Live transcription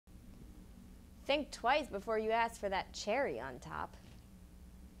Think twice before you ask for that cherry on top.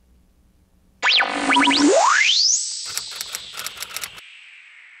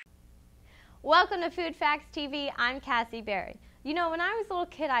 Welcome to Food Facts TV. I'm Cassie Berry. You know, when I was a little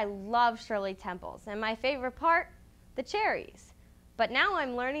kid, I loved Shirley Temples, and my favorite part? The cherries. But now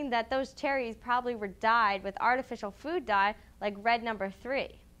I'm learning that those cherries probably were dyed with artificial food dye like Red No. 3.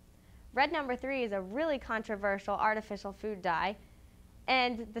 Red No. 3 is a really controversial artificial food dye,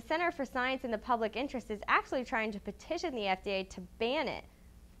 and the Center for Science and the Public Interest is actually trying to petition the FDA to ban it.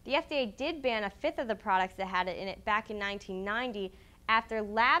 The FDA did ban a fifth of the products that had it in it back in 1990 after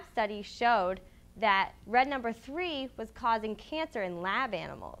lab studies showed that Red No. 3 was causing cancer in lab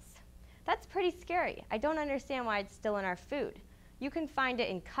animals. That's pretty scary. I don't understand why it's still in our food. You can find it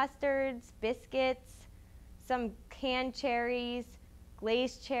in custards, biscuits, some canned cherries,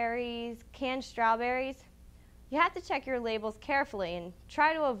 glazed cherries, canned strawberries. You have to check your labels carefully and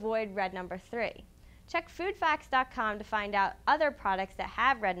try to avoid Red No. 3. Check foodfacts.com to find out other products that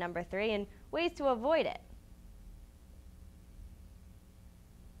have Red No. 3 and ways to avoid it.